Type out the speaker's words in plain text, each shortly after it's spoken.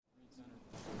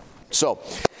So,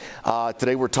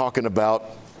 today we're talking about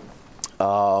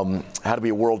how to be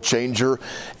a world changer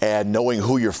and knowing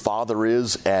who your father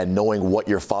is and knowing what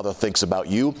your father thinks about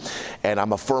you. And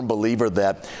I'm a firm believer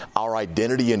that our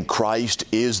identity in Christ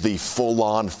is the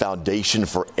full-on foundation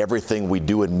for everything we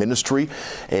do in ministry.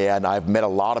 And I've met a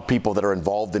lot of people that are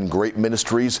involved in great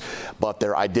ministries, but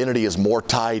their identity is more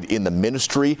tied in the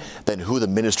ministry than who the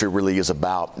ministry really is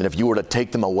about. And if you were to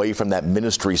take them away from that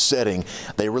ministry setting,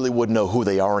 they really wouldn't know who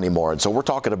they are anymore. And so we're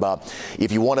talking about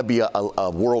if you want to be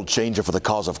a world changer for the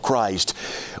cause of Christ,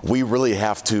 we really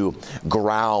have to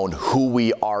ground who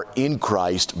we are in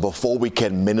Christ before we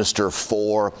can minister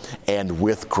for and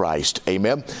with Christ.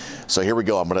 Amen? So here we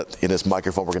go. In this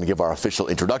microphone, we're going to give our official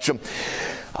introduction.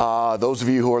 Those of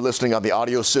you who are listening on the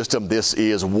audio system, this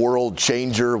is World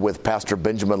Changer with Pastor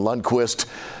Benjamin Lundquist.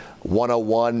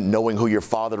 101, knowing who your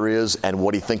father is and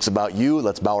what he thinks about you.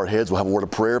 Let's bow our heads. We'll have a word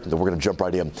of prayer, and then we're going to jump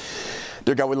right in.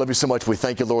 Dear God, we love you so much. We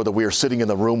thank you, Lord, that we are sitting in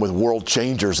the room with world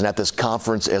changers. And at this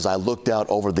conference, as I looked out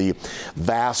over the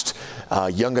vast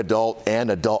young adult and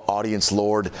adult audience,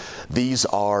 Lord, these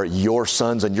are your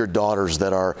sons and your daughters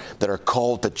that are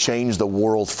called to change the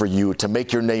world for you, to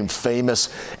make your name famous.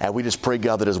 And we just pray,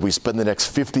 God, that as we spend the next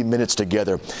 50 minutes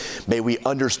together, may we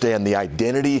understand the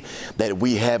identity that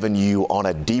we have in you on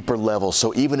a deeper level.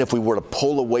 So even if we were to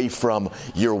pull away from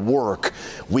your work,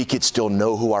 we could still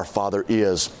know who our Father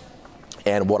is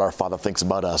and what our Father thinks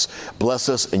about us. Bless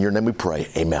us. In your name we pray.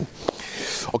 Amen.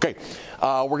 Okay.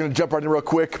 We're going to jump right in real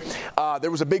quick. There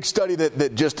was a big study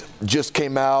that just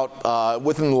came out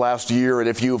within the last year, and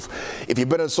if you've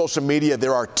been on social media,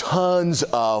 there are tons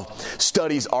of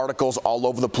studies, articles all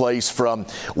over the place from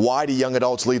why do young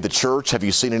adults leave the church? Have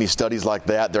you seen any studies like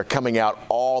that? They're coming out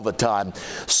all the time.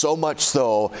 So much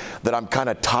so that I'm kind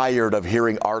of tired of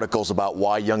hearing articles about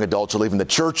why young adults are leaving the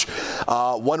church.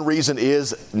 One reason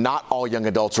is not all young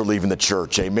adults are leaving the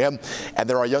church. Amen. And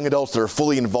there are young adults that are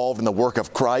fully involved in the work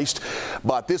of Christ.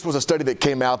 But this was a study that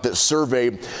came out that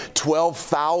surveyed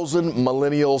 12,000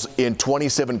 millennials in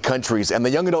 27 countries. And the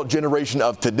young adult generation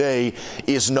of today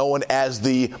is known as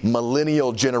the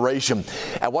millennial generation.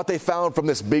 And what they found from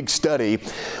this big study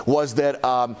was that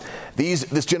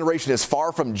this generation is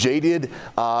far from jaded.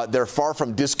 They're far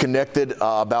from disconnected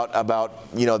about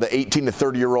the 18 to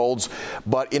 30-year-olds.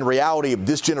 But in reality,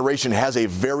 this generation has a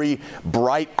very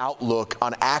bright outlook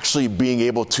on actually being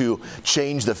able to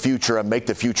change the future and make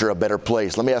the future a better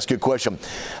place. Let me ask you a question.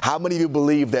 How many of you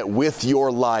believe that with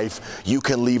your life you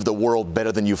can leave the world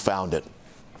better than you found it?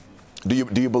 Do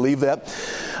you believe that?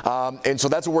 And so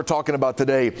that's what we're talking about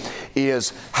today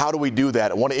is how do we do that?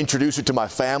 I want to introduce you to my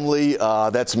family.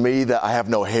 That's me. That I have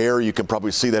no hair. You can probably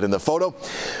see that in the photo.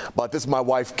 But this is my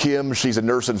wife, Kim. She's a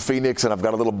nurse in Phoenix, and I've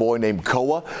got a little boy named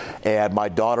Koa. And my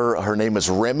daughter, her name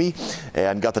is Remy,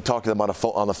 and got to talk to them on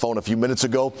the phone a few minutes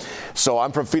ago. So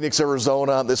I'm from Phoenix,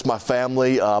 Arizona. This is my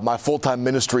family. My full-time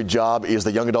ministry job is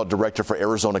the Young Adult Director for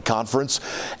Arizona Conference.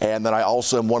 And then I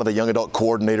also am one of the Young Adult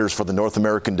Coordinators for the North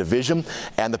American Division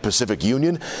and the Pacific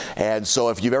Union. And so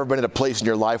if you've ever been in a place in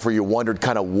your life where you wondered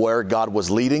kind of where God was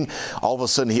leading, all of a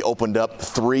sudden he opened up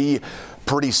 3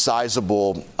 pretty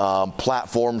sizable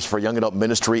platforms for young adult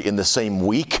ministry in the same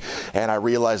week. And I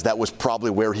realized that was probably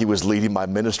where he was leading my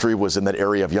ministry, was in that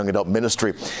area of young adult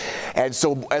ministry. And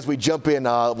so as we jump in,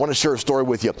 I want to share a story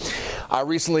with you. I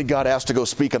recently got asked to go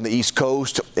speak on the East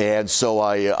Coast. And so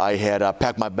I had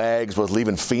packed my bags, was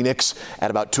leaving Phoenix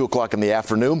at about 2 o'clock in the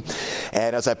afternoon.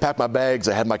 And as I packed my bags,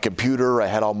 I had my computer, I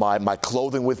had all my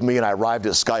clothing with me, and I arrived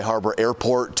at Sky Harbor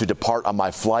Airport to depart on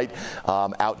my flight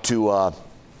out to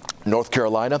North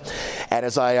Carolina. And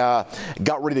as I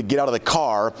got ready to get out of the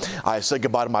car, I said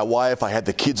goodbye to my wife. I had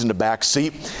the kids in the back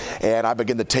seat, and I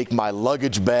began to take my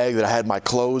luggage bag that I had my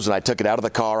clothes, and I took it out of the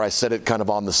car. I set it kind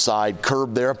of on the side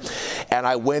curb there, and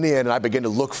I went in and I began to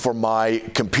look for my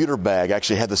computer bag. I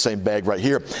actually had the same bag right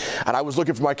here, and I was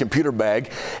looking for my computer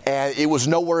bag, and it was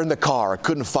nowhere in the car. I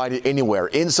couldn't find it anywhere.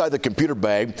 Inside the computer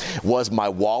bag was my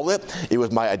wallet. It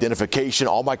was my identification,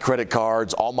 all my credit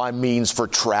cards, all my means for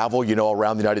travel,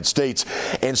 around the United States.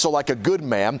 And so like a good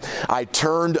man, I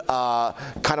turned kind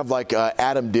of like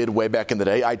Adam did way back in the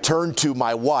day. I turned to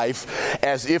my wife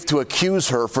as if to accuse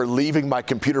her for leaving my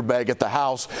computer bag at the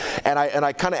house. And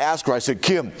I kind of asked her, I said,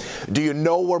 Kim, do you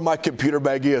know where my computer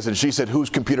bag is? And she said, whose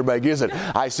computer bag is it?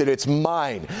 I said, it's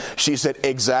mine. She said,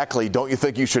 exactly. Don't you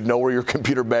think you should know where your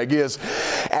computer bag is?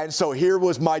 And so here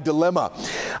was my dilemma.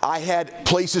 I had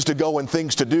places to go and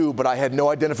things to do, but I had no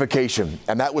identification.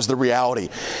 And that was the reality.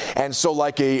 And so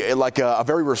like a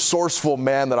very resourceful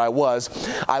man that I was,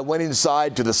 I went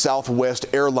inside to the Southwest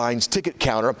Airlines ticket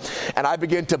counter, and I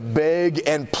began to beg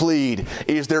and plead,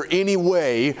 is there any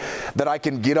way that I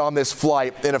can get on this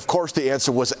flight? And of course the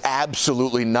answer was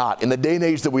absolutely not. In the day and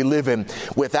age that we live in,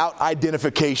 without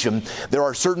identification, there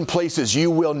are certain places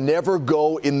you will never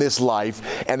go in this life,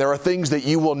 and there are things that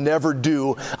you will never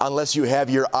do unless you have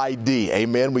your ID.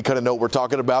 Amen? We kind of know what we're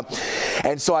talking about.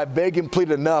 And so I begged and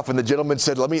pleaded enough, and the gentleman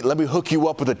said, let me hook you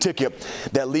up with a ticket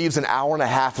that leaves an hour and a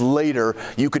half later.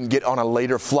 You can get on a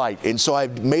later flight. And so I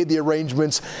made the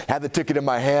arrangements, had the ticket in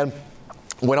my hand,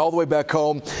 went all the way back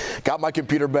home, got my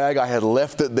computer bag. I had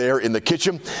left it there in the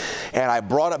kitchen, and I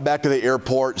brought it back to the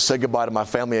airport, said goodbye to my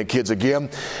family and kids again,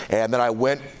 and then I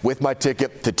went with my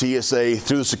ticket to TSA,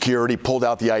 through the security, pulled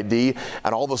out the ID,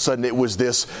 and all of a sudden it was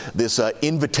this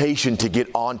invitation to get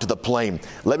onto the plane.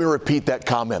 Let me repeat that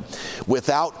comment.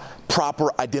 Without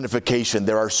proper identification,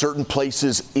 there are certain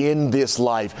places in this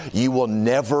life you will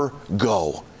never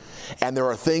go. And there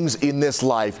are things in this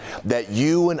life that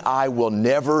you and I will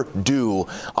never do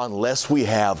unless we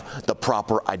have the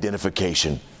proper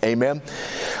identification. Amen?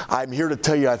 I'm here to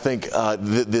tell you, I think,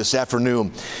 this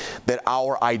afternoon, that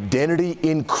our identity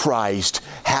in Christ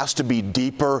has to be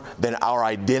deeper than our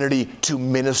identity to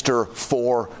minister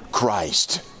for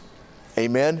Christ.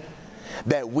 Amen?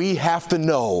 That we have to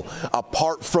know,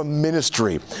 apart from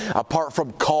ministry, apart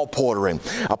from call portering,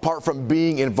 apart from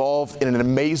being involved in an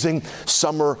amazing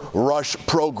summer rush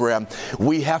program,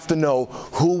 we have to know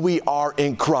who we are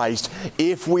in Christ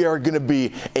if we are going to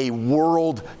be a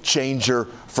world changer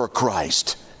for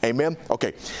Christ. Amen?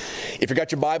 Okay. If you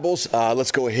got your Bibles,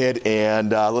 let's go ahead and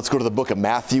let's go to the book of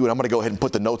Matthew. And I'm going to go ahead and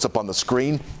put the notes up on the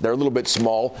screen. They're a little bit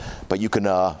small, but you can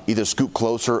either scoot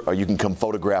closer or you can come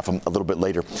photograph them a little bit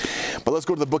later. But let's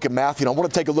go to the book of Matthew. And I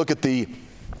want to take a look at the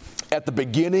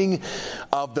beginning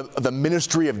of the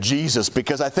ministry of Jesus,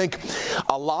 because I think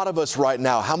a lot of us right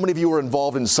now, how many of you are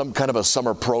involved in some kind of a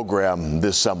summer program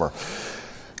this summer?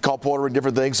 Call porter and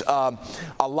different things. A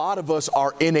lot of us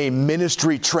are in a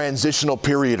ministry transitional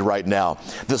period right now.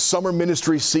 The summer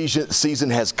ministry season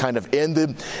has kind of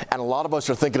ended, and a lot of us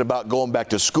are thinking about going back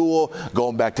to school,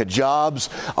 going back to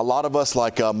jobs. A lot of us,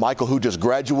 like Michael, who just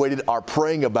graduated, are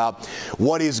praying about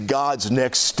what is God's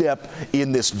next step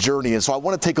in this journey. And so I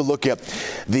want to take a look at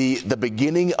the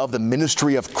beginning of the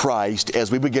ministry of Christ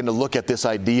as we begin to look at this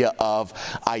idea of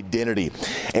identity.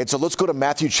 And so let's go to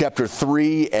Matthew chapter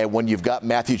 3, and when you've got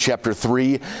Matthew chapter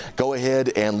 3, go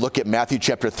ahead and look at Matthew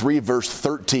chapter 3, verse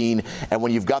 13. And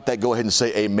when you've got that, go ahead and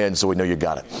say amen so we know you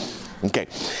got it. Okay.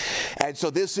 And so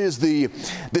this is the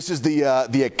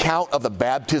account of the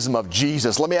baptism of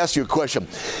Jesus. Let me ask you a question.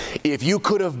 If you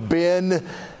could have been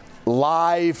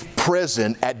live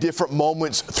present at different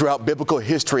moments throughout biblical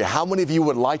history, how many of you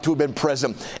would like to have been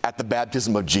present at the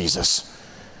baptism of Jesus?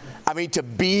 I mean, to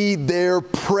be there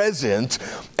present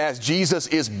as Jesus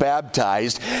is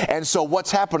baptized. And so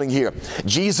what's happening here?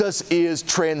 Jesus is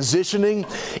transitioning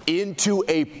into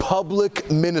a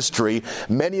public ministry.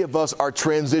 Many of us are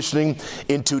transitioning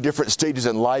into different stages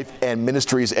in life and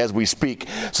ministries as we speak.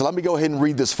 So let me go ahead and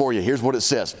read this for you. Here's what it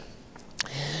says.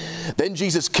 Then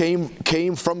Jesus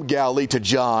came from Galilee to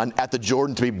John at the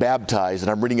Jordan to be baptized.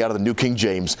 And I'm reading out of the New King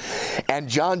James. And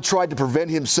John tried to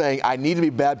prevent him, saying, I need to be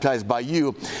baptized by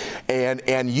you,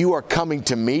 and you are coming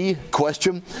to me?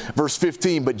 Question. Verse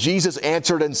 15, but Jesus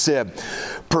answered and said,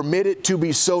 permit it to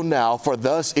be so now, for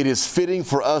thus it is fitting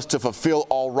for us to fulfill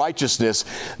all righteousness.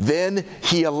 Then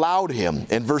he allowed him.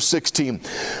 In verse 16,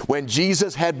 when he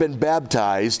had been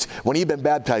baptized,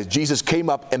 Jesus came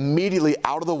up immediately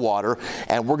out of the water,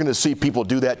 and we're going to see people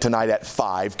do that tonight at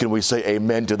 5. Can we say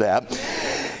amen to that?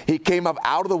 He came up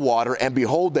out of the water, and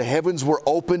behold, the heavens were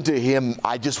opened to him.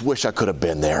 I just wish I could have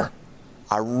been there.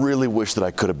 I really wish that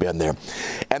I could have been there.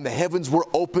 And the heavens were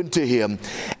opened to him,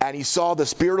 and he saw the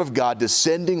Spirit of God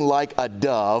descending like a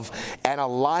dove and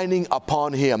aligning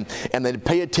upon him. And then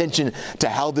pay attention to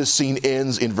how this scene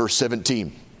ends in verse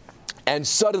 17. And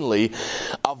suddenly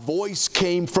a voice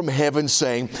came from heaven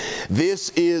saying, this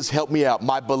is, help me out,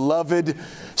 my beloved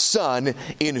Son,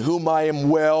 in whom I am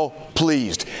well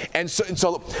pleased. And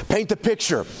so paint the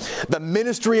picture. The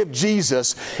ministry of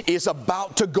Jesus is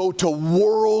about to go to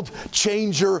world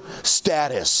changer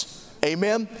status.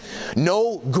 Amen?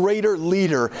 No greater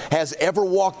leader has ever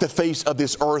walked the face of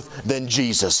this earth than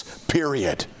Jesus,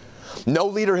 period. No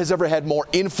leader has ever had more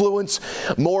influence.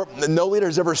 No leader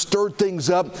has ever stirred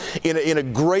things up in a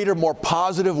greater, more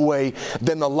positive way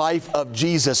than the life of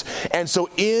Jesus. And so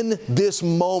in this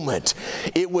moment,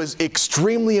 it was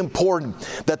extremely important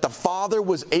that the Father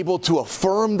was able to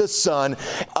affirm the Son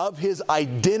of his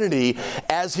identity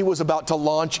as he was about to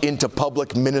launch into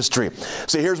public ministry.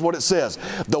 So here's what it says.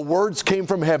 The words came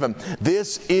from heaven.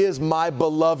 This is my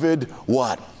beloved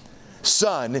what?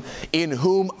 Son, in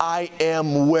whom I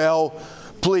am well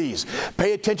please.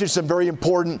 Pay attention to some very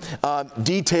important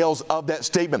details of that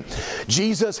statement.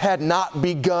 Jesus had not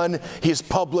begun his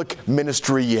public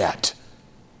ministry yet.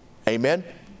 Amen?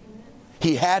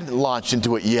 He hadn't launched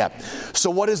into it yet. So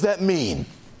what does that mean?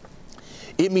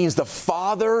 It means the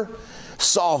Father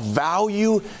saw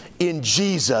value in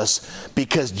Jesus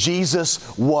because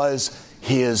Jesus was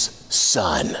his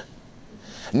Son.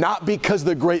 Not because of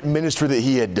the great ministry that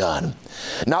he had done.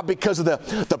 Not because of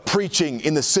the preaching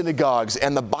in the synagogues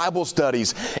and the Bible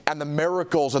studies and the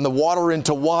miracles and the water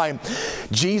into wine.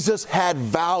 Jesus had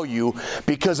value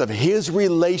because of his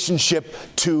relationship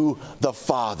to the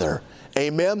Father.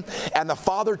 Amen? And the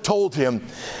Father told him,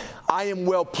 I am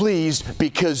well pleased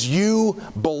because you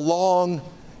belong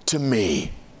to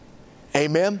me.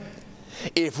 Amen?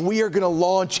 If we are going to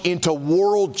launch into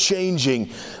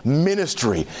world-changing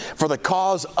ministry for the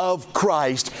cause of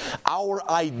Christ, our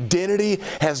identity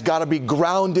has got to be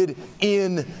grounded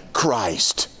in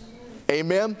Christ.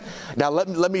 Amen? Now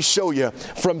let me show you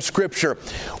from Scripture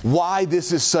why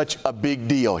this is such a big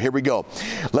deal. Here we go.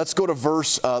 Let's go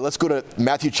to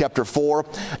Matthew chapter 4,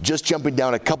 just jumping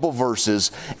down a couple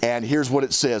verses, and here's what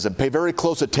it says. And pay very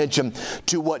close attention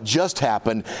to what just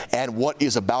happened and what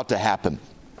is about to happen.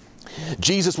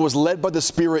 Jesus was led by the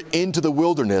Spirit into the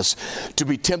wilderness to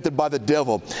be tempted by the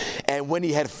devil. And when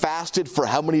he had fasted for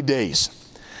how many days?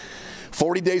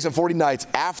 40 days and 40 nights.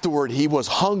 Afterward, he was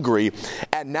hungry,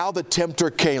 and now the tempter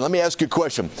came. Let me ask you a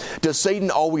question. Does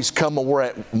Satan always come when we're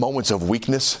at moments of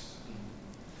weakness?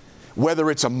 Whether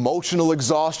it's emotional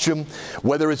exhaustion,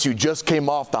 whether it's you just came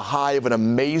off the high of an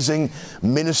amazing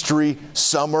ministry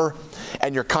summer,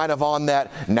 and you're kind of on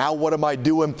that, now what am I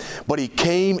doing? But he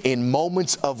came in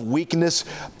moments of weakness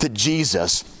to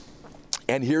Jesus.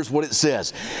 And here's what it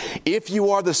says. If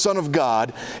you are the Son of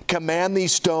God, command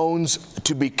these stones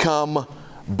to become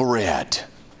bread.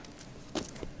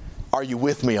 Are you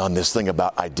with me on this thing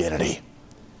about identity?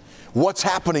 What's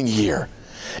happening here?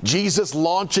 Jesus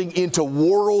launching into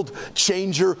world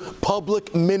changer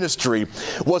public ministry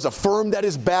was affirmed at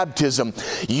his baptism.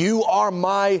 You are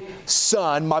my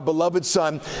son, my beloved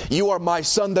son. You are my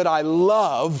son that I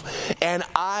love, and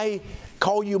I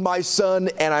call you my son,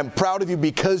 and I'm proud of you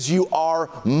because you are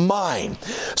mine.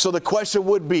 So the question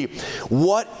would be,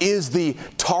 what is the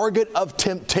target of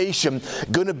temptation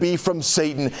going to be from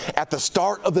Satan at the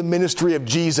start of the ministry of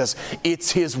Jesus?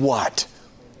 It's his what?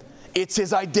 It's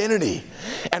his identity.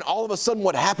 And all of a sudden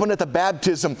what happened at the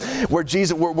baptism where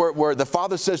the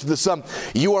Father says to the Son,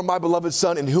 you are my beloved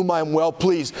Son in whom I am well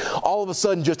pleased. All of a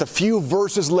sudden, just a few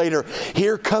verses later,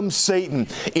 here comes Satan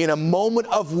in a moment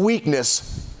of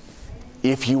weakness.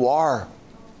 If you are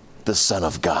the Son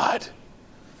of God.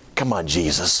 Come on,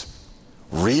 Jesus.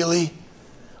 Really?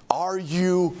 Are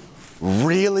you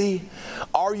really?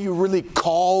 Are you really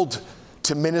called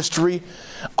to ministry?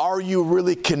 Are you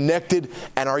really connected,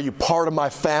 and are you part of my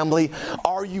family?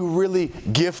 Are you really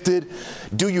gifted?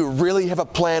 Do you really have a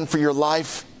plan for your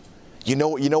life? You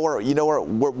know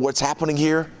what's happening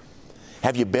here?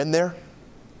 Have you been there?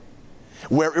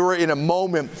 Where we're in a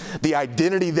moment, the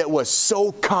identity that was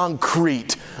so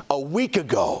concrete a week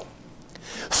ago,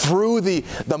 through the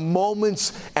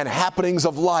moments and happenings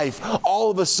of life, all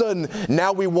of a sudden,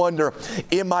 now we wonder,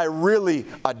 am I really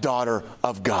a daughter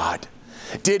of God?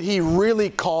 Did he really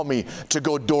call me to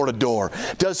go door to door?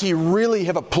 Does he really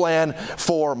have a plan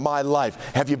for my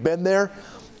life? Have you been there?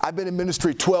 I've been in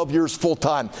ministry 12 years full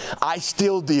time. I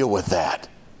still deal with that.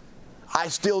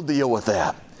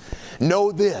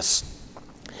 Know this,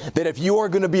 that if you are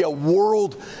going to be a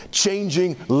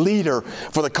world-changing leader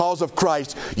for the cause of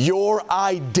Christ, your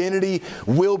identity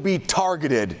will be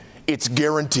targeted. It's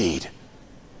guaranteed.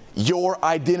 Your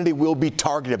identity will be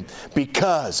targeted,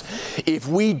 because if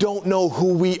we don't know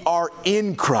who we are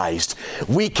in Christ,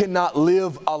 we cannot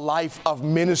live a life of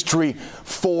ministry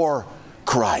for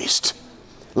Christ.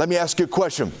 Let me ask you a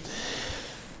question.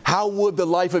 How would the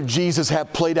life of Jesus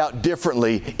have played out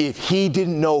differently if he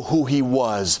didn't know who he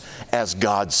was as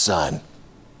God's Son?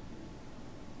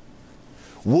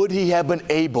 Would he have been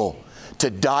able to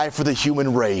die for the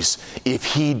human race if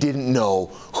he didn't know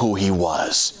who he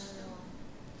was?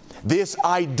 This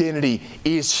identity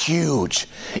is huge.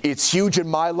 It's huge in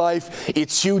my life.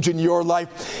 It's huge in your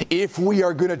life. If we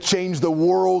are going to change the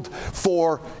world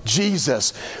for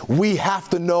Jesus, we have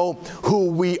to know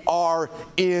who we are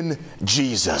in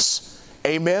Jesus.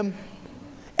 Amen?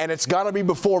 And it's got to be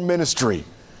before ministry.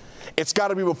 It's got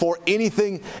to be before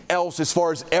anything else as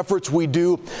far as efforts we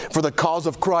do for the cause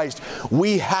of Christ.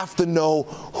 We have to know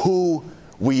who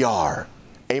we are.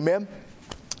 Amen?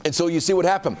 And so you see what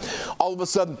happened. All of a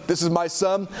sudden, this is my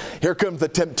son. Here comes the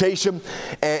temptation.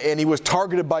 And he was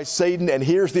targeted by Satan. And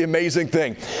here's the amazing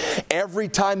thing. Every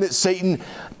time that Satan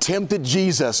tempted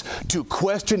Jesus to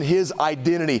question his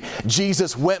identity,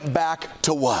 Jesus went back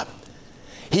to what?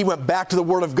 He went back to the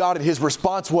Word of God, and his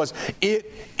response was,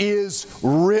 "It is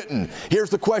written." Here's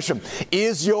the question.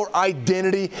 Is your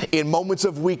identity in moments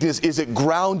of weakness, is it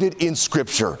grounded in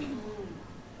Scripture?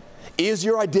 Is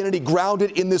your identity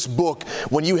grounded in this book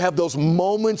when you have those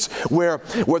moments where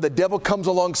the devil comes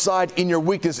alongside in your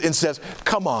weakness and says,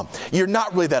 "Come on, you're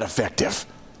not really that effective.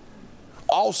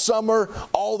 All summer,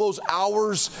 all those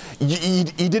hours, you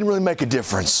didn't really make a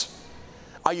difference.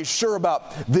 Are you sure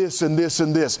about this and this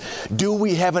and this?" Do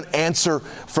we have an answer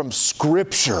from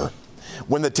Scripture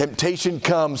when the temptation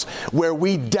comes where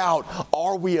we doubt,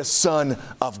 are we a son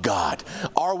of God?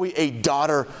 Are we a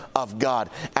daughter of God?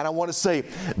 And I want to say,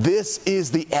 this is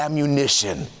the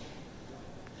ammunition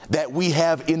that we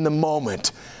have in the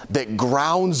moment that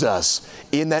grounds us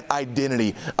in that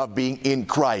identity of being in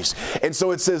Christ. And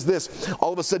so it says this,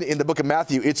 all of a sudden in the book of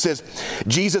Matthew, it says,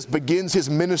 Jesus begins his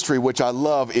ministry, which I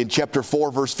love, in chapter 4,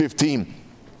 verse 15.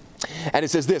 And it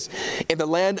says this, "In the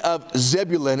land of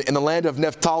Zebulun, in the land of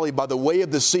Naphtali, by the way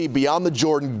of the sea, beyond the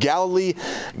Jordan, Galilee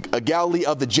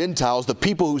of the Gentiles, the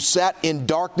people who sat in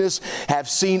darkness have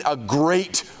seen a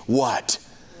great" what?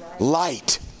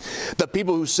 Light. The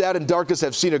people who sat in darkness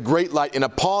have seen a great light, and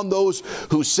upon those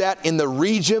who sat in the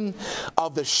region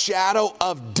of the shadow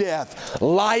of death,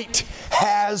 light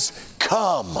has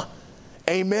come.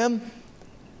 Amen?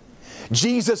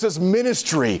 Jesus'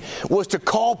 ministry was to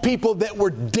call people that were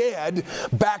dead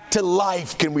back to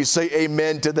life. Can we say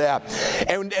amen to that?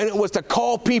 And it was to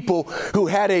call people who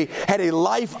had a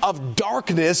life of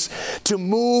darkness to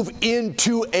move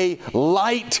into a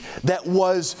light that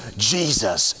was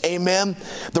Jesus. Amen?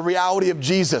 The reality of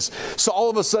Jesus. So all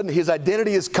of a sudden, his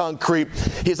identity is concrete.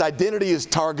 His identity is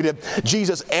targeted.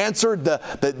 Jesus answered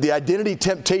the identity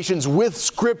temptations with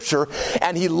Scripture,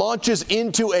 and he launches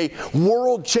into a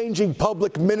world-changing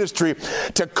public ministry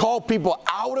to call people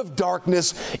out of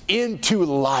darkness into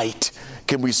light.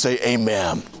 Can we say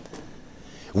amen?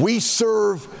 We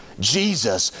serve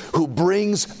Jesus who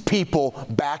brings people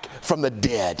back from the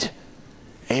dead.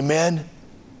 Amen?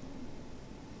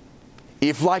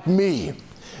 If, like me,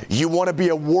 you want to be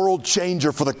a world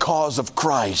changer for the cause of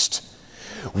Christ,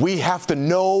 we have to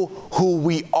know who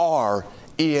we are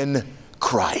in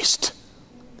Christ.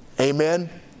 Amen?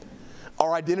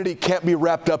 Our identity can't be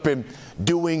wrapped up in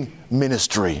doing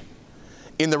ministry,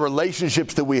 in the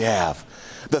relationships that we have,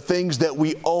 the things that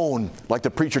we own, like the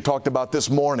preacher talked about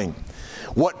this morning,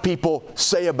 what people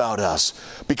say about us.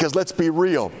 Because let's be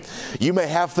real, you may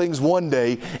have things one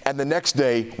day, and the next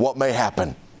day, what may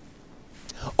happen?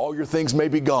 All your things may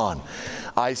be gone.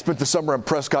 I spent the summer in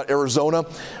Prescott, Arizona,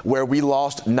 where we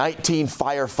lost 19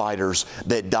 firefighters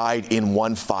that died in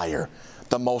one fire.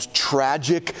 The most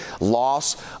tragic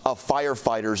loss of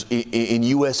firefighters in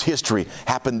U.S. history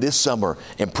happened this summer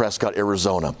in Prescott,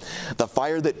 Arizona. The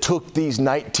fire that took these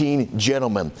 19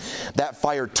 gentlemen, that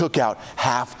fire took out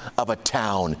half of a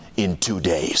town in 2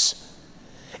 days.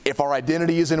 If our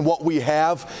identity is in what we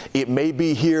have, it may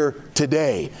be here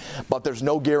today, but there's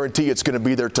no guarantee it's going to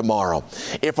be there tomorrow.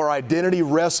 If our identity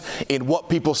rests in what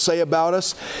people say about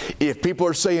us, if people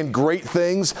are saying great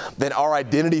things, then our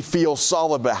identity feels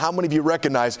solid. But how many of you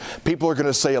recognize people are going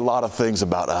to say a lot of things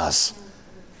about us?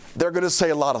 They're going to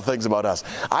say a lot of things about us.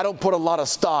 I don't put a lot of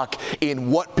stock in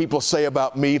what people say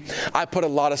about me. I put a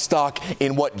lot of stock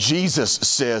in what Jesus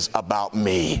says about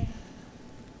me.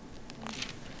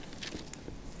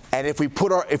 And if we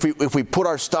put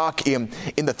our stock in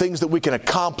the things that we can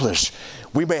accomplish,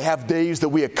 we may have days that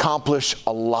we accomplish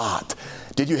a lot.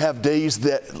 Did you have days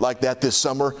like that this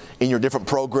summer in your different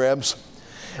programs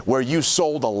where you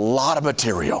sold a lot of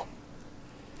material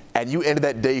and you ended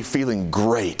that day feeling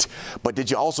great? But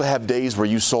did you also have days where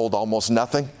you sold almost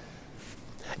nothing?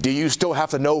 Do you still have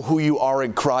to know who you are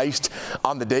in Christ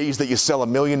on the days that you sell $1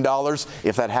 million?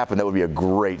 If that happened, that would be a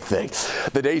great thing.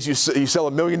 The days you sell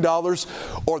 $1 million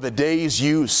or the days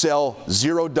you sell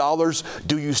 $0,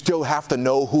 do you still have to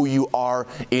know who you are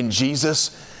in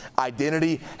Jesus?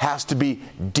 Identity has to be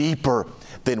deeper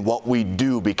than what we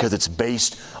do because it's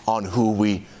based on who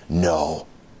we know.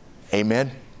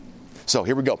 Amen? So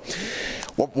here we go.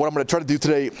 What I'm going to try to do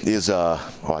today is,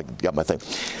 I got my thing.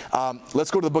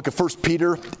 Let's go to the book of 1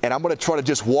 Peter, and I'm going to try to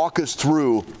just walk us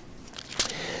through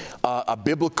a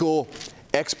biblical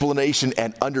explanation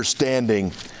and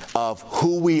understanding of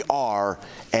who we are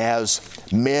as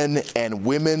men and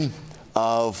women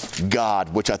of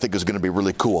God, which I think is going to be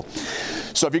really cool.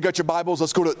 So if you got your Bibles,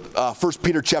 let's go to 1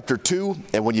 Peter chapter 2.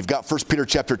 And when you've got 1 Peter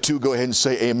chapter 2, go ahead and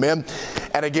say amen.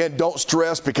 And again, don't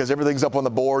stress because everything's up on the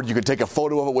board. You can take a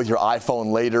photo of it with your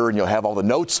iPhone later and you'll have all the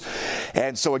notes.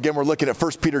 And so again, we're looking at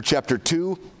 1 Peter chapter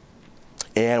 2.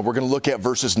 And we're going to look at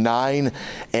verses 9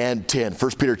 and 10.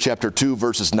 1 Peter chapter 2,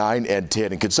 verses 9 and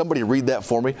 10. And could somebody read that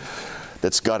for me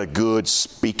that's got a good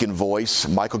speaking voice?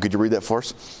 Michael, could you read that for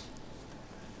us?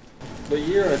 But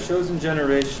ye are a chosen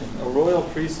generation, a royal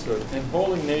priesthood, and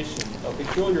holy nation, a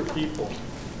peculiar people,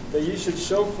 that ye should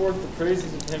show forth the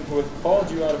praises of him who hath called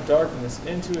you out of darkness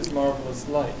into his marvelous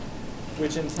light,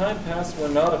 which in time past were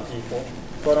not a people,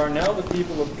 but are now the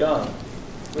people of God,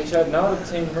 which had not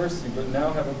obtained mercy, but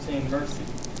now have obtained mercy.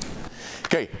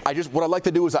 Okay, what I'd like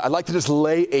to do is I'd like to just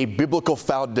lay a biblical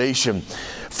foundation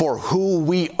for who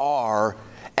we are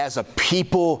as a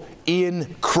people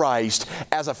in Christ,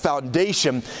 as a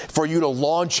foundation for you to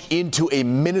launch into a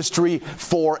ministry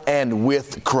for and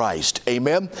with Christ.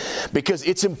 Amen? Because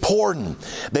it's important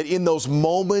that in those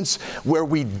moments where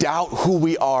we doubt who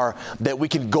we are, that we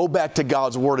can go back to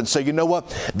God's Word and say, you know what?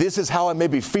 This is how I may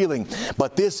be feeling,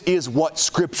 but this is what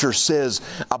Scripture says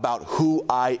about who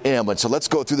I am. And so let's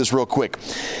go through this real quick.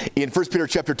 In 1 Peter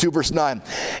chapter 2, verse 9,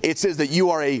 it says that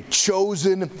you are a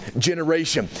chosen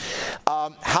generation.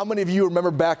 How many of you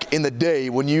remember back in the day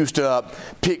when you used to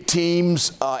pick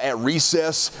teams at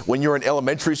recess when you're in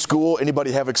elementary school?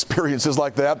 Anybody have experiences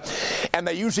like that? And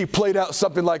they usually played out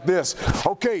something like this.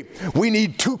 Okay, we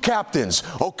need two captains.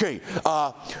 Okay,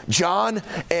 John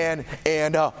and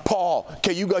Paul.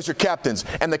 Okay, you guys are captains.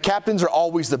 And the captains are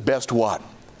always the best what?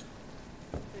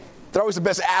 They're always the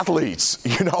best athletes,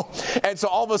 you know. And so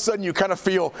all of a sudden you kind of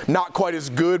feel not quite as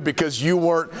good because you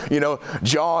weren't,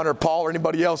 John or Paul or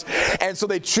anybody else. And so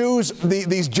they choose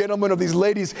these gentlemen or these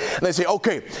ladies and they say,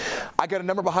 okay, I got a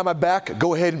number behind my back.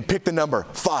 Go ahead and pick the number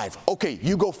 5. Okay,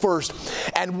 you go first.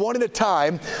 And one at a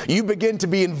time, you begin to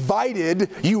be invited,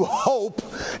 you hope,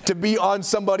 to be on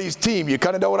somebody's team. You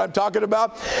kind of know what I'm talking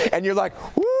about? And you're like,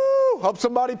 woo! Hope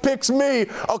somebody picks me.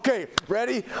 Okay,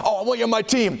 ready? Oh, I want you on my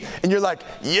team. And you're like,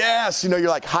 yes. You're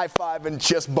like high-fiving,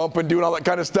 chest bumping, doing all that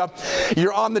kind of stuff.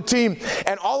 You're on the team.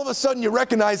 And all of a sudden you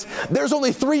recognize there's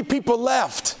only 3 people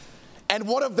left. And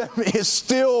one of them is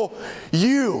still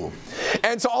you.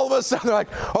 And so all of a sudden they're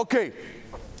like, okay,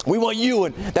 we want you.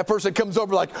 And that person comes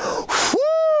over like,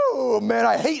 whoo, man,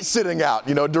 I hate sitting out,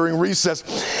 during recess.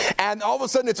 And all of a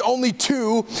sudden it's only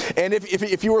 2. And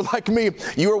if you were like me,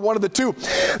 you were one of the 2.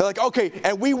 They're like, okay,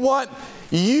 and we want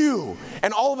you.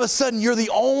 And all of a sudden you're the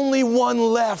only one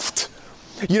left.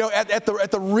 At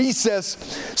the recess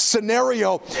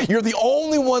scenario, you're the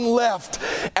only one left.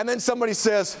 And then somebody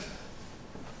says,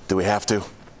 do we have to?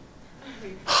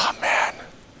 Oh, man.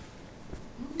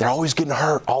 They're always getting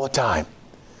hurt all the time.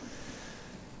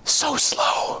 So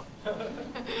slow.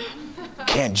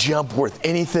 Can't jump worth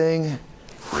anything.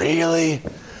 Really?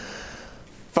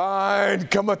 Fine,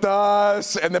 come with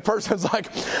us. And the person's like,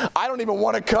 I don't even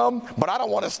want to come, but I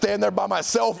don't want to stand there by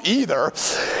myself either.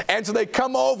 And so they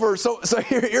come over. So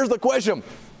here's the question.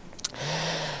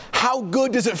 How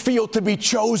good does it feel to be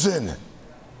chosen?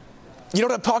 You know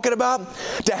what I'm talking about?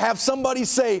 To have somebody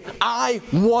say, I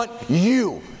want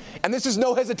you. And this is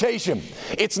no hesitation.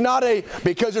 It's not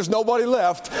because there's nobody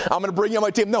left, I'm going to bring you on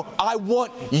my team. No, I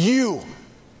want you.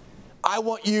 I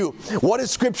want you. What does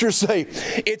Scripture say?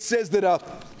 It says that,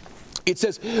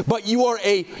 but you are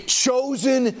a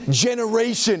chosen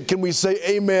generation. Can we say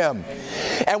amen?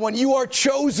 And when you are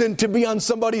chosen to be on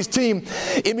somebody's team,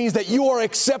 it means that you are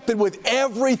accepted with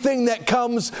everything that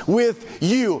comes with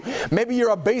you. Maybe you're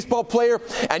a baseball player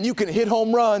and you can hit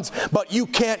home runs, but you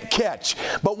can't catch.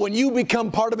 But when you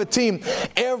become part of a team,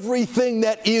 everything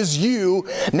that is you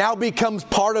now becomes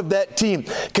part of that team.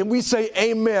 Can we say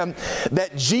amen?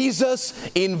 That Jesus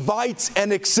invites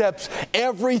and accepts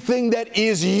everything that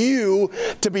is you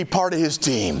to be part of his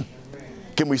team.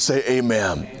 Can we say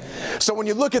amen? So when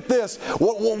you look at this,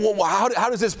 how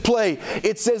does this play?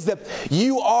 It says that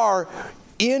you are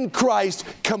in Christ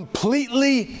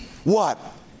completely what?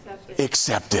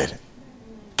 Accepted.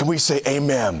 Can we say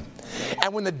amen?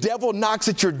 And when the devil knocks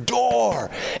at your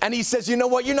door and he says, you know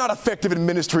what, you're not effective in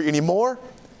ministry anymore.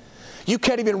 You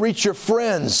can't even reach your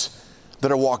friends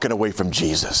that are walking away from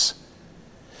Jesus.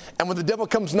 And when the devil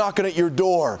comes knocking at your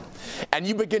door and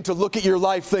you begin to look at your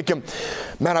life thinking,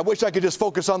 man, I wish I could just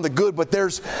focus on the good, but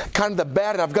there's kind of the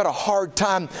bad and I've got a hard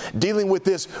time dealing with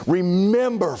this.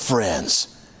 Remember,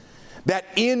 friends, that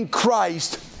in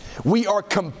Christ we are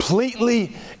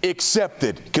completely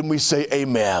accepted. Can we say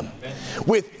amen? Amen?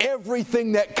 With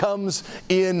everything that comes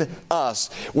in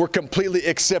us, we're completely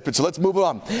accepted. So let's move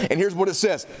on. And here's what it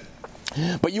says.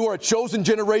 But you are a chosen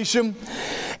generation,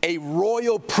 a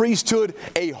royal priesthood,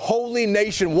 a holy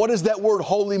nation. What does that word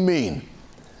holy mean?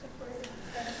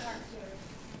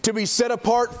 To be set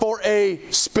apart for a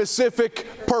specific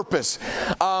purpose.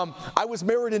 I was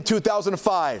married in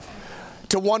 2005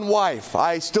 to one wife.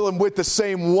 I still am with the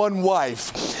same one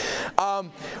wife.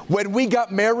 When we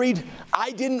got married,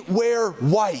 I didn't wear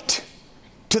white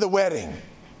to the wedding.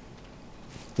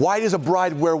 Why does a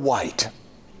bride wear white?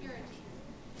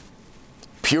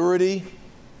 Purity?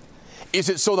 Is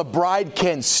it so the bride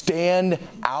can stand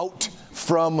out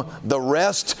from the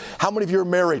rest? How many of you are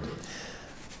married?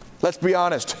 Let's be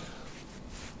honest.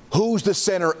 Who's the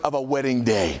center of a wedding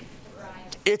day?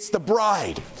 It's the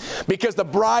bride. Because the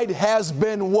bride has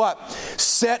been what?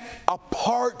 Set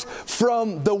apart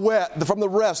from the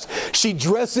rest. She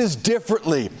dresses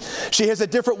differently. She has a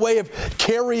different way of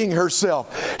carrying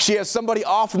herself. She has somebody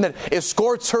often that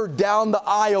escorts her down the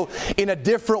aisle in a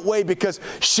different way because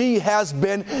she has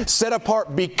been set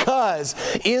apart. Because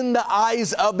in the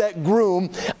eyes of that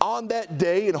groom on that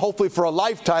day, and hopefully for a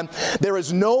lifetime, there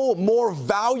is no more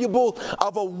valuable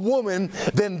of a woman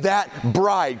than that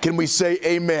bride. Can we say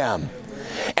amen?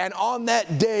 And on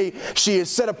that day, she is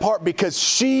set apart because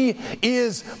she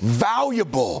is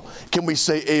valuable. Can we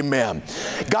say amen?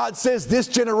 God says this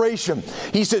generation,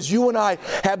 He says you and I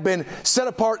have been set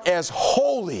apart as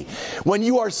holy. When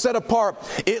you are set apart,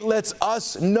 it lets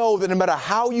us know that no matter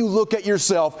how you look at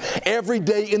yourself every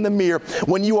day in the mirror,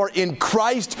 when you are in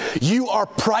Christ, you are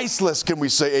priceless. Can we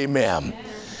say amen?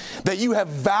 That you have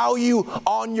value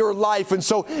on your life. And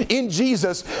so in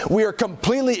Jesus, we are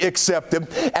completely accepted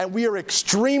and we are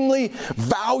extremely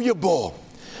valuable.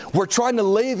 We're trying to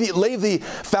lay the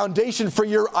foundation for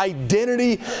your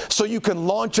identity so you can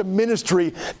launch a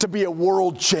ministry to be a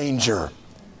world changer.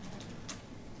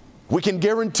 We can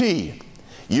guarantee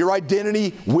your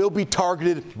identity will be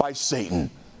targeted by Satan.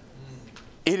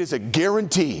 It is a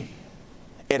guarantee.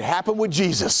 It happened with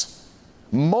Jesus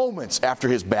moments after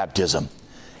His baptism.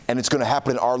 And it's going to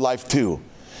happen in our life too.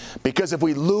 Because if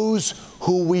we lose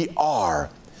who we are,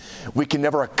 we can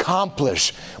never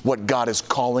accomplish what God is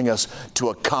calling us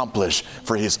to accomplish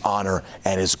for His honor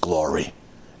and His glory.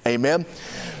 Amen?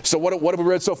 So what have we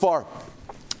read so far?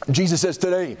 Jesus says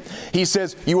today, He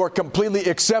says, you are completely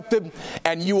accepted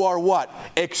and you are what?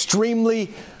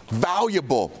 Extremely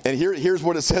valuable. And here's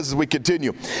what it says as we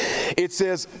continue. It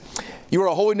says, you are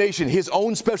a holy nation, His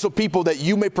own special people, that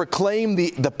you may proclaim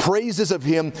the praises of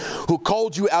Him who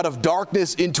called you out of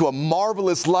darkness into a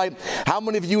marvelous light. How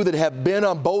many of you that have been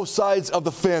on both sides of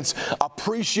the fence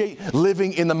appreciate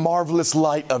living in the marvelous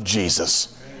light of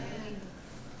Jesus?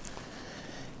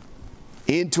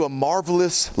 Into a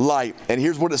marvelous light. And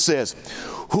here's what it says.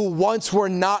 Who once were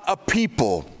not a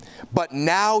people, but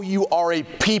now you are a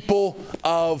people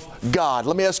of God.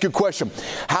 Let me ask you a question.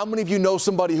 How many of you know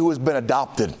somebody who has been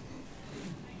adopted?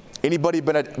 Anybody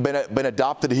been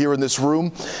adopted here in this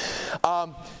room?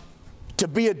 To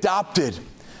be adopted,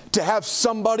 to have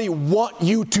somebody want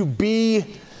you to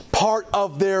be part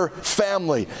of their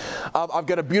family. I've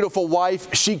got a beautiful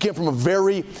wife. She came from a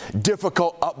very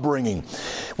difficult upbringing.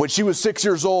 When she was 6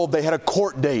 years old, they had a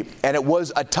court date, and it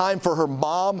was a time for her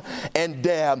mom and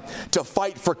dad to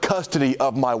fight for custody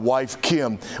of my wife,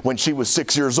 Kim, when she was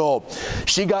 6 years old.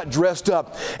 She got dressed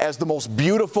up as the most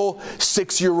beautiful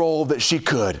 6-year-old that she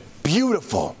could.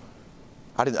 Beautiful.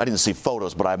 I didn't see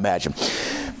photos, but I imagine.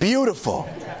 Beautiful.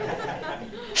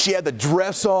 She had the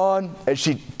dress on, as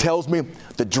she tells me,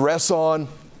 the dress on.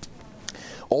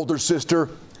 Older sister,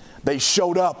 they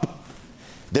showed up.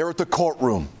 They're at the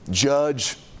courtroom.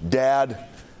 Judge, dad,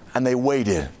 and they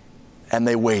waited, and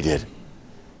they waited,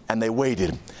 and they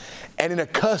waited. And in a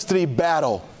custody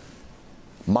battle,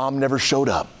 mom never showed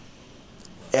up.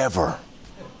 Ever.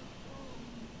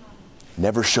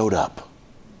 Never showed up.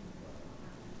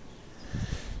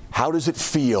 How does it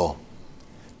feel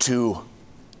to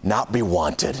not be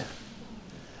wanted,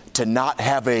 to not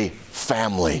have a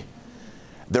family?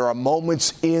 There are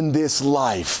moments in this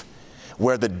life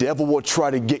where the devil will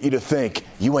try to get you to think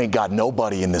you ain't got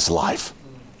nobody in this life,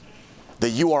 that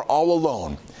you are all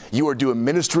alone. You are doing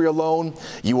ministry alone.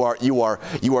 You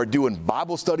are doing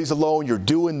Bible studies alone. You're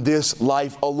doing this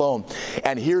life alone.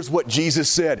 And here's what Jesus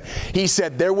said. He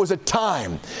said, there was a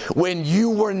time when you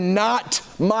were not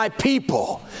my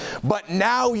people, but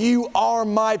now you are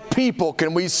my people.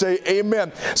 Can we say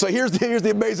amen? So here's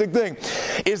the amazing thing,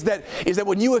 is that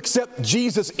when you accept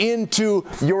Jesus into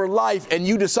your life and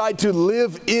you decide to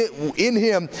live in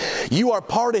him, you are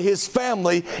part of his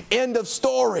family. End of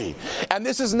story. And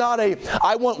this is not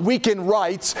I want weekend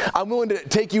rights. I'm willing to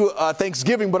take you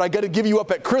Thanksgiving, but I got to give you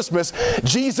up at Christmas.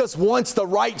 Jesus wants the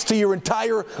rights to your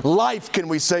entire life. Can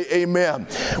we say amen?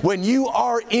 When you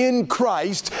are in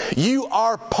Christ, you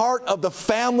are part of the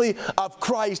family of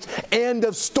Christ. End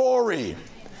of story.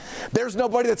 There's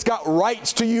nobody that's got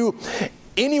rights to you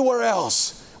anywhere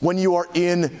else when you are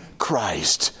in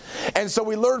Christ. And so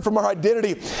we learn from our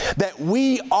identity that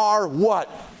we are what?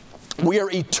 We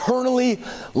are eternally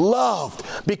loved,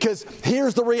 because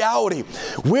here's the reality.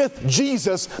 With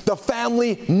Jesus, the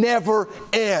family never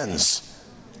ends.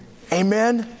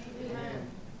 Amen? Amen.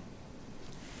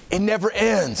 It never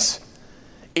ends.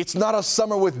 It's not a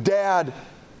summer with dad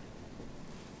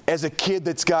as a kid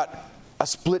that's got a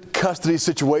split custody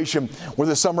situation where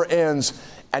the summer ends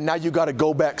and now you got to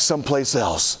go back someplace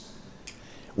else.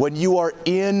 When you are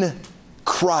in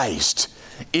Christ,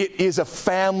 it is a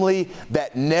family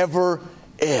that never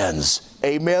ends.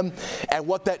 Amen? And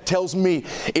what that tells me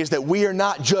is that we are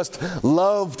not just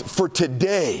loved for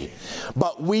today,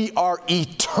 but we are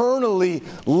eternally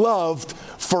loved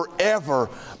forever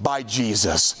by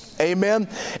Jesus. Amen?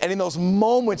 And in those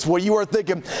moments where you are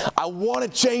thinking, I want to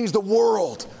change the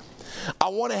world, I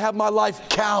want to have my life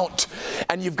count,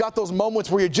 and you've got those moments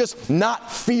where you're just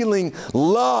not feeling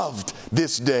loved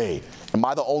this day. Am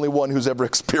I the only one who's ever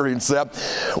experienced that?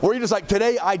 Where you're just like,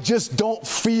 today I just don't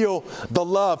feel the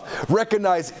love.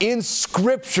 Recognize in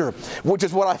Scripture, which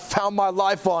is what I found my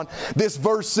life on, this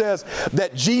verse says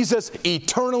that Jesus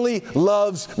eternally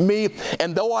loves me.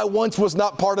 And though I once was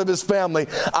not part of his family,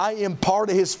 I am part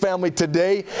of his family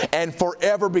today and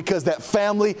forever, because that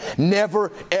family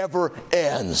never, ever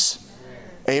ends.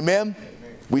 Amen?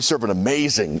 We serve an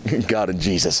amazing God in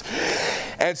Jesus.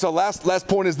 And so last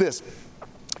point is this.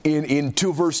 In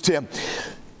 2 verse 10,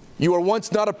 you were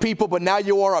once not a people, but now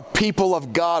you are a people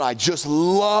of God. I just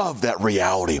love that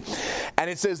reality. And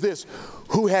it says this,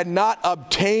 who had not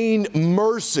obtained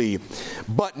mercy,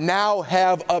 but now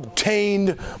have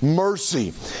obtained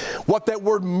mercy. What that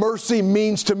word mercy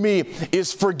means to me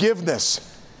is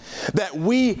forgiveness. That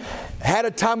we had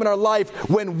a time in our life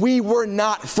when we were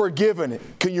not forgiven.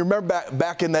 Can you remember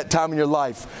back in that time in your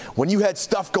life when you had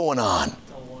stuff going on? I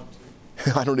don't want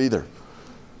to. I don't either.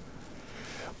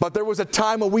 But there was a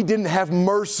time when we didn't have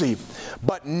mercy.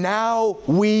 But now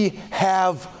we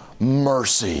have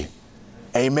mercy.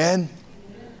 Amen?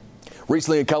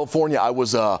 Recently in California, I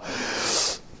was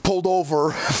pulled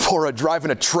over for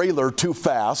driving a trailer too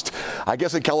fast. I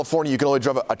guess in California you can only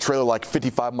drive a trailer like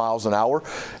 55 miles an hour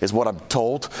is what I'm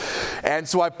told. And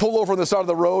so I pull over on the side of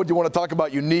the road. You want to talk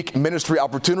about unique ministry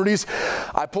opportunities?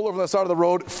 I pull over on the side of the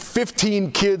road,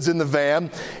 15 kids in the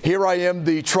van. Here I am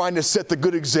trying to set the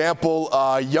good example,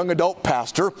 young adult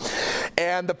pastor.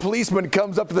 And the policeman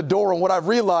comes up to the door, and what I've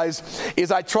realized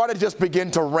is I try to just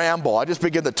begin to ramble. I just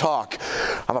begin to talk.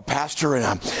 I'm a pastor,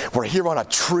 and we're here on a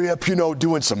trip,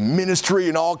 doing some ministry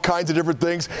and all kinds of different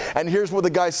things. And here's what the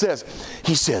guy says.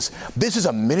 He says, "This is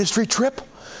a ministry trip?"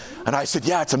 And I said,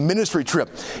 "Yeah, it's a ministry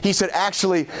trip." He said,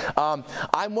 "Actually,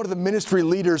 I'm one of the ministry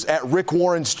leaders at Rick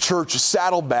Warren's church,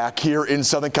 Saddleback, here in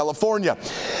Southern California."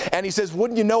 And he says,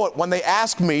 "Wouldn't you know it, when they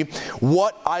ask me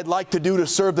what I'd like to do to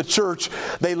serve the church,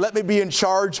 they let me be in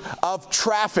charge of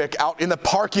traffic out in the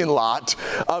parking lot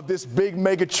of this big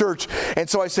mega church." And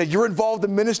so I said, "You're involved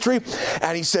in ministry?"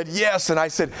 And he said, "Yes." And I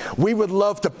said, "We would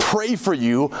love to pray for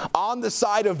you on the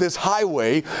side of this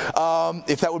highway,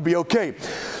 if that would be okay."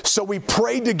 So we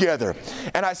prayed together.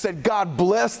 And I said, "God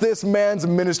bless this man's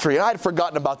ministry." And I had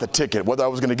forgotten about the ticket, whether I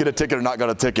was going to get a ticket or not get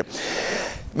a ticket.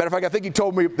 Matter of fact, I think he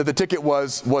told me that the ticket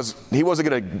was he wasn't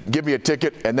going to give me a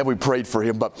ticket, and then we prayed for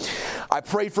him. But I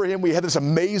prayed for him. We had this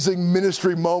amazing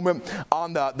ministry moment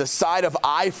on the side of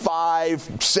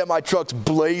I-5, semi-trucks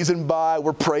blazing by.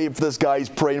 We're praying for this guy. He's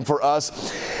praying for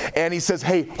us. And he says,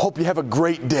 "Hey, hope you have a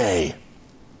great day."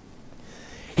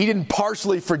 He didn't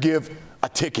partially forgive a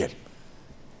ticket.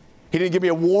 He didn't give me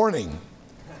a warning.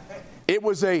 It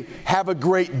was a "have a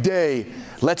great day.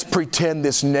 Let's pretend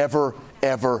this never,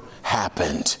 ever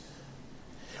happened."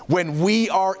 when we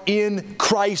are in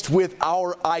Christ with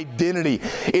our identity.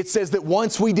 It says that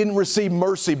once we didn't receive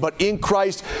mercy, but in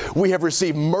Christ we have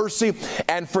received mercy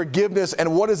and forgiveness.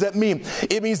 And what does that mean?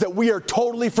 It means that we are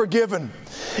totally forgiven.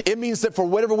 It means that for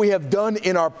whatever we have done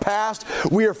in our past,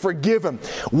 we are forgiven.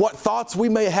 What thoughts we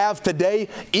may have today,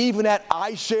 even at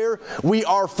iShare, we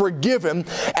are forgiven.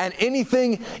 And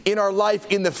anything in our life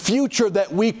in the future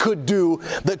that we could do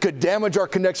that could damage our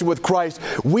connection with Christ,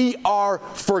 we are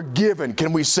forgiven.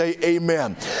 Can we say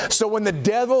amen? So when the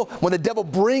devil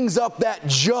brings up that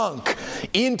junk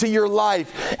into your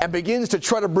life and begins to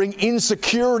try to bring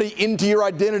insecurity into your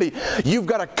identity, you've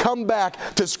got to come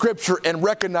back to Scripture and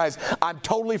recognize, I'm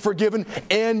totally forgiven.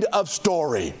 End of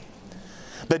story.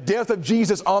 The death of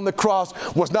Jesus on the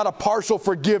cross was not a partial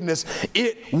forgiveness.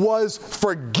 It was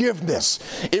forgiveness.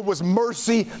 It was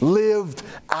mercy lived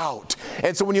out.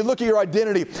 And so when you look at your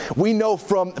identity, we know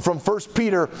from 1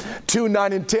 Peter 2,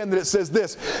 9 and 10 that it says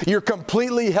this, you're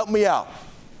completely, help me out.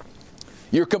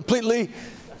 You're completely,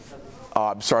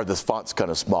 I'm sorry, this font's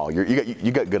kind of small.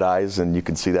 You got good eyes and you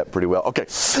can see that pretty well. Okay.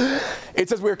 It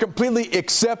says we are completely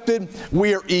accepted.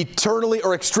 We are eternally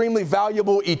or extremely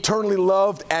valuable, eternally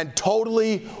loved, and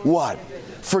totally what?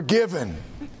 Forgiven.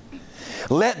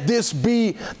 Let this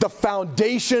be the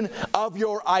foundation of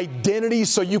your identity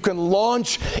so you can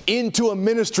launch into a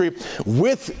ministry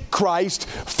with Christ,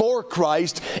 for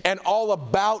Christ, and all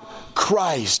about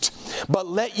Christ. But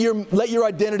let your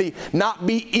identity not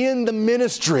be in the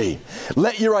ministry.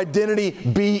 Let your identity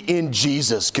be in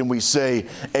Jesus. Can we say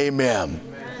amen?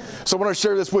 So I want to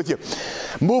share this with you.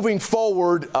 Moving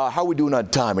forward, how are we doing on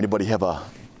time? Anybody have a?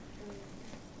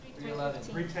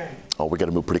 3:10. Oh, we got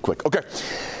to move pretty quick. Okay.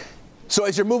 So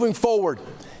as you're moving forward,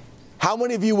 how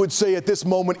many of you would say at this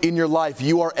moment in your life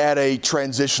you are at a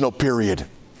transitional period?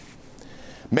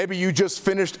 Maybe you just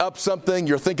finished up something,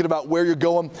 you're thinking about where you're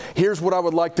going. Here's what I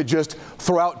would like to just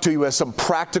throw out to you as some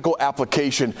practical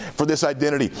application for this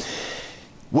identity.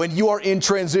 When you are in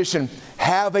transition,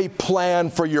 have a plan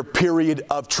for your period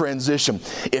of transition.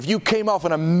 If you came off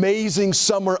an amazing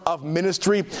summer of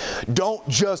ministry, don't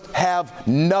just have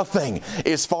nothing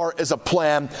as far as a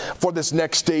plan for this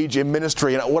next stage in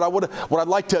ministry. And what I'd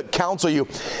like to counsel you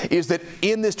is that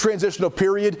in this transitional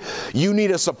period, you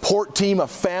need a support team of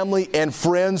family and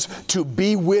friends to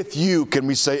be with you. Can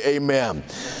we say amen?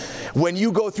 When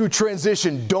you go through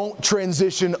transition, don't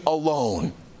transition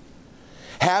alone.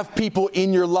 Have people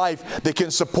in your life that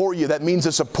can support you. That means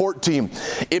a support team.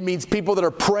 It means people that are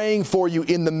praying for you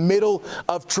in the middle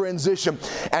of transition.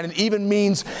 And it even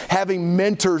means having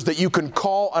mentors that you can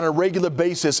call on a regular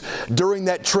basis during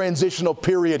that transitional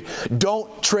period.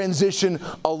 Don't transition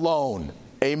alone.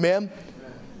 Amen?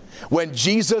 When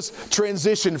Jesus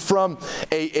transitioned from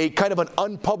a kind of an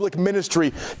unpublic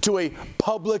ministry to a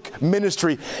public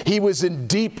ministry, he was in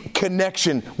deep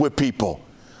connection with people.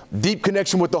 Deep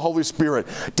connection with the Holy Spirit.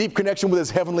 Deep connection with His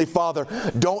Heavenly Father.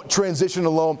 Don't transition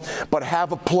alone, but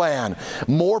have a plan.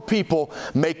 More people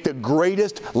make the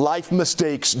greatest life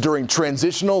mistakes during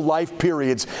transitional life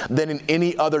periods than in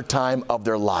any other time of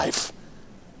their life.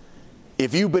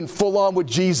 If you've been full on with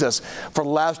Jesus for the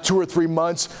last 2 or 3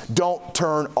 months, don't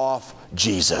turn off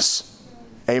Jesus.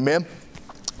 Amen?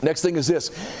 Next thing is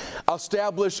this.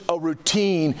 Establish a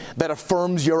routine that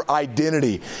affirms your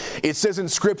identity. It says in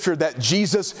Scripture that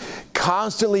Jesus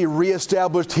constantly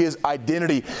reestablished His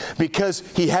identity because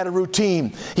He had a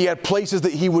routine. He had places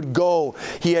that He would go.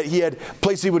 He had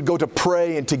places He would go to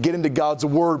pray and to get into God's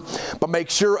Word. But make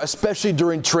sure, especially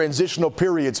during transitional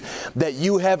periods, that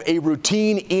you have a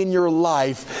routine in your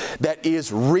life that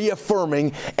is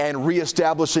reaffirming and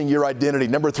reestablishing your identity.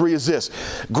 Number 3 is this.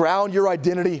 Ground your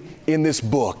identity in this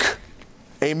book.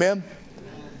 Amen?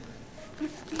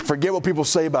 Forget what people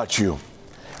say about you.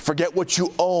 Forget what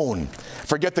you own.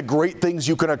 Forget the great things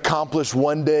you can accomplish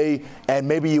one day, and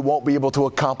maybe you won't be able to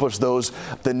accomplish those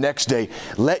the next day.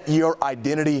 Let your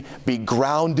identity be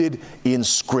grounded in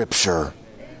Scripture.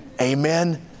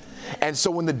 Amen? And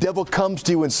so when the devil comes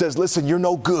to you and says, listen, you're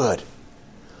no good.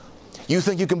 You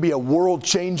think you can be a world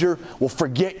changer? Well,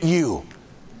 forget you.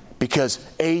 Because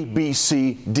A, B,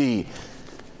 C, D.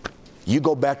 You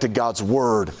go back to God's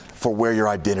Word for where your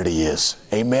identity is.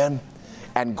 Amen?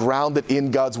 And ground it in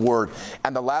God's Word.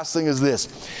 And the last thing is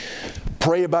this.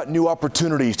 Pray about new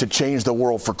opportunities to change the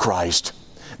world for Christ.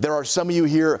 There are some of you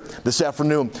here this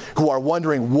afternoon who are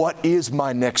wondering, what is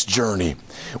my next journey?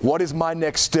 What is my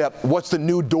next step? What's the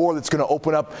new door that's going to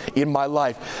open up in my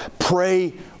life?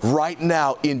 Pray right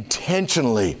now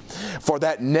intentionally for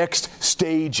that next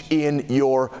stage in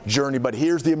your journey. But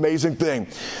here's the amazing thing.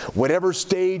 Whatever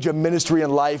stage of ministry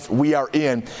and life we are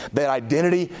in, that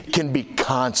identity can be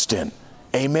constant.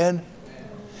 Amen?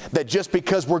 that just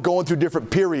because we're going through different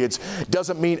periods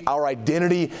doesn't mean our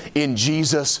identity in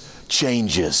Jesus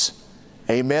changes.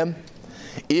 Amen?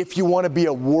 If you want to be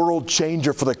a world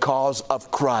changer for the cause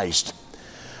of Christ,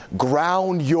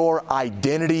 ground your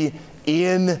identity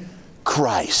in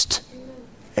Christ.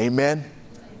 Amen?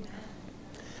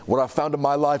 What I've found in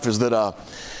my life is that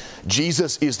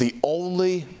Jesus is the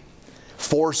only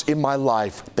force in my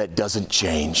life that doesn't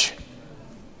change.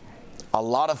 A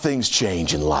lot of things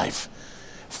change in life.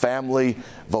 Family,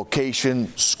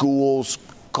 vocation, schools,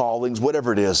 callings,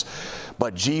 whatever it is.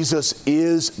 But Jesus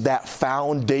is that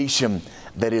foundation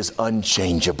that is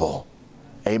unchangeable.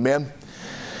 Amen?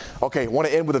 Okay, I want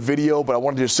to end with a video, but I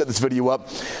wanted to just set this video up.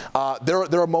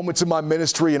 There are moments in my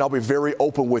ministry, and I'll be very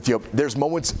open with you. There's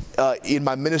moments in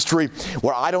my ministry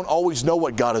where I don't always know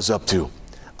what God is up to.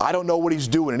 I don't know what He's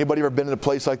doing. Anybody ever been in a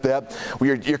place like that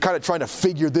where you're kind of trying to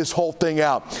figure this whole thing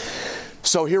out?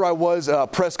 So here I was,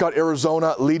 Prescott,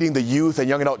 Arizona, leading the youth and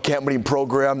young adult camp meeting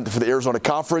program for the Arizona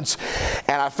Conference,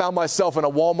 and I found myself in a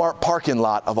Walmart parking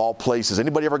lot of all places.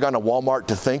 Anybody ever gone to Walmart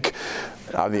to think?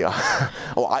 I mean,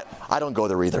 I don't go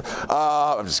there either.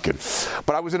 I'm just kidding.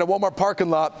 But I was in a Walmart parking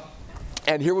lot,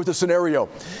 and here was the scenario.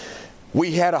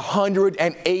 We had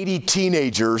 180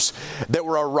 teenagers that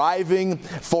were arriving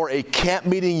for a camp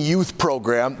meeting youth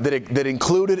program that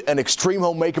included an extreme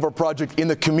home makeover project in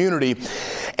the community.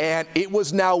 And it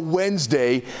was now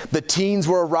Wednesday. The teens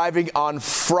were arriving on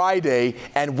Friday,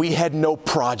 and we had no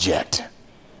project.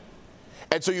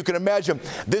 And so you can imagine,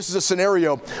 this is a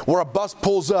scenario where a bus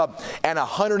pulls up and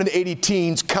 180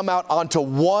 teens come out onto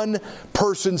one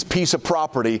person's piece of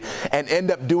property and end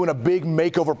up doing a big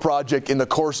makeover project in the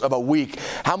course of a week.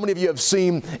 How many of you have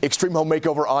seen Extreme Home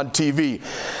Makeover on TV?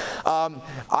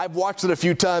 I've watched it a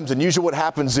few times, and usually what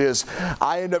happens is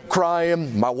I end up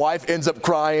crying, my wife ends up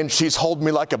crying, she's holding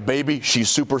me like a baby, she's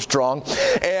super strong.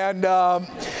 And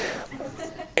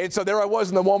so there I was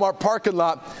in the Walmart parking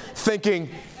lot thinking,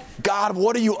 God,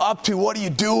 what are you up to? What are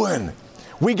you doing?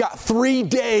 We got 3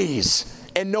 days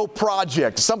and no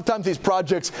project. Sometimes these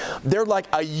projects, they're like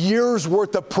a year's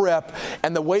worth of prep,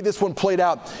 and the way this one played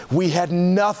out, we had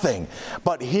nothing.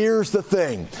 But here's the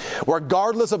thing.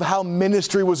 Regardless of how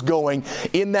ministry was going,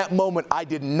 in that moment, I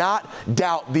did not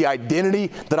doubt the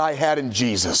identity that I had in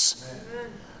Jesus.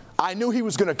 I knew He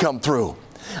was going to come through.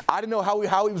 I didn't know how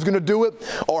he was going to do it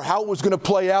or how it was going to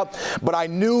play out, but I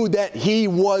knew that He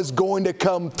was going to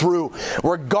come through.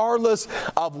 Regardless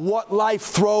of what life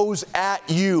throws at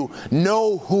you,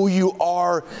 know who you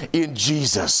are in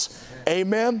Jesus.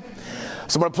 Amen?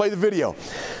 So I'm going to play the video.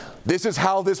 This is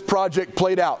how this project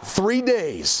played out. 3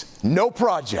 days, no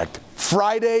project.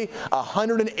 Friday,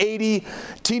 180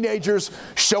 teenagers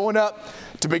showing up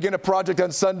to begin a project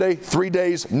on Sunday. 3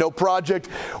 days, no project.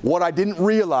 What I didn't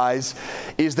realize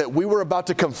is that we were about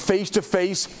to come face to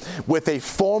face with a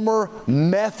former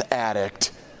meth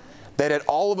addict that had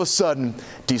all of a sudden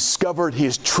discovered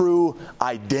his true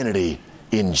identity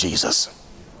in Jesus.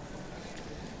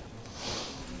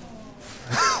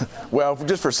 Well,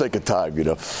 just for sake of time, you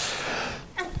know.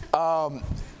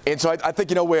 And so I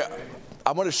think,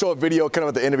 I'm going to show a video kind of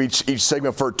at the end of each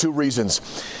segment for 2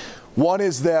 reasons. One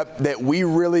is that we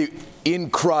really, in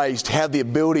Christ, have the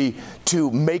ability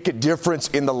to make a difference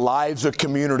in the lives of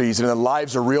communities and in the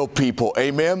lives of real people.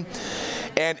 Amen?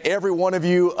 And every one of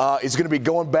you is going to be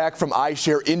going back from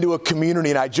iShare into a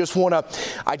community, and I just want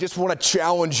to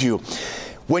challenge you.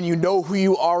 When you know who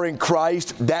you are in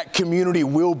Christ, that community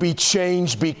will be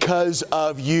changed because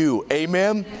of you.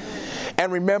 Amen?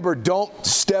 And remember, don't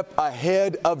step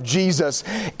ahead of Jesus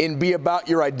and be about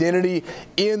your identity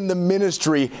in the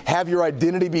ministry. Have your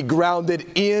identity be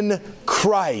grounded in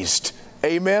Christ.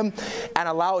 Amen? And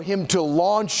allow Him to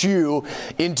launch you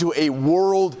into a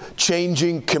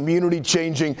world-changing,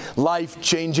 community-changing,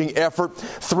 life-changing effort.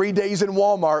 3 days in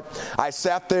Walmart, I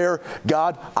sat there,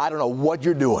 God, I don't know what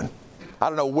you're doing. I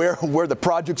don't know where the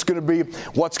project's going to be,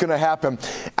 what's going to happen.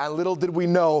 And little did we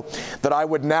know that I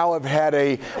would now have had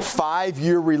a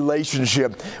 5-year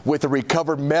relationship with a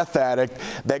recovered meth addict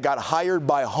that got hired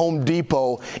by Home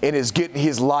Depot and is getting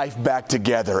his life back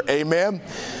together. Amen?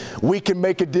 We can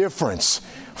make a difference.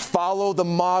 Follow the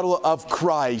model of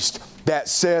Christ that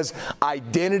says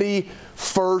identity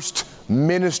first,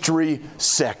 ministry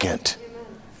second.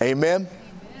 Amen?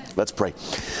 Let's pray.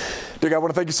 Dear God, I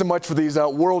want to thank you so much for these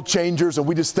world changers, and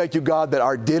we just thank you, God, that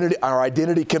our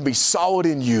identity can be solid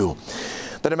in you.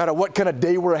 that no matter what kind of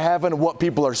day we're having, what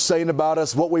people are saying about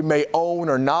us, what we may own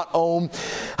or not own,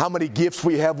 how many gifts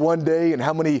we have one day and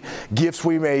how many gifts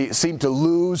we may seem to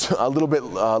lose a little bit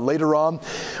later on,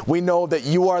 we know that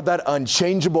you are that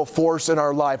unchangeable force in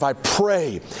our life. I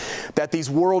pray that these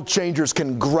world changers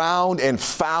can ground and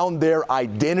found their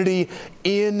identity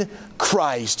in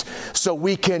Christ so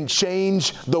we can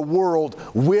change the world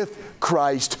with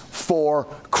Christ for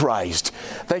Christ.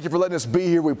 Thank you for letting us be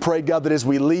here. We pray, God, that as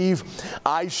we leave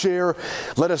iShare,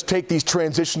 let us take these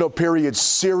transitional periods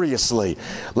seriously.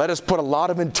 Let us put a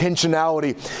lot of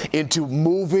intentionality into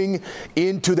moving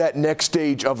into that next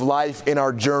stage of life in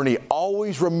our journey,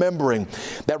 always remembering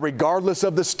that regardless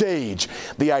of the stage,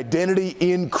 the identity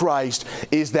in Christ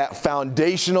is that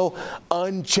foundational,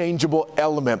 unchangeable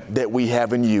element that we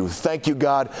have in you. Thank you,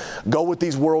 God. Go with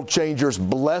these world changers.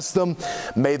 Bless them.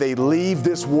 May they leave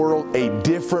this world a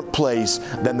different place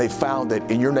than they found it.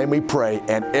 In your name we pray.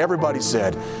 And everybody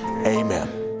said, amen.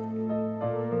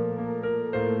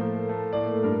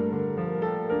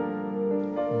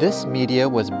 This media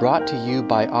was brought to you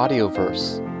by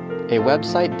Audioverse, a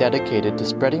website dedicated to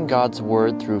spreading God's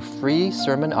Word through free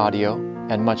sermon audio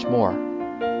and much more.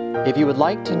 If you would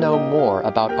like to know more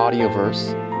about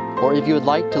Audioverse, or if you would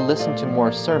like to listen to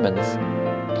more sermons,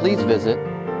 please visit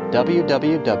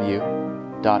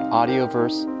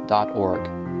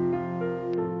www.audioverse.org.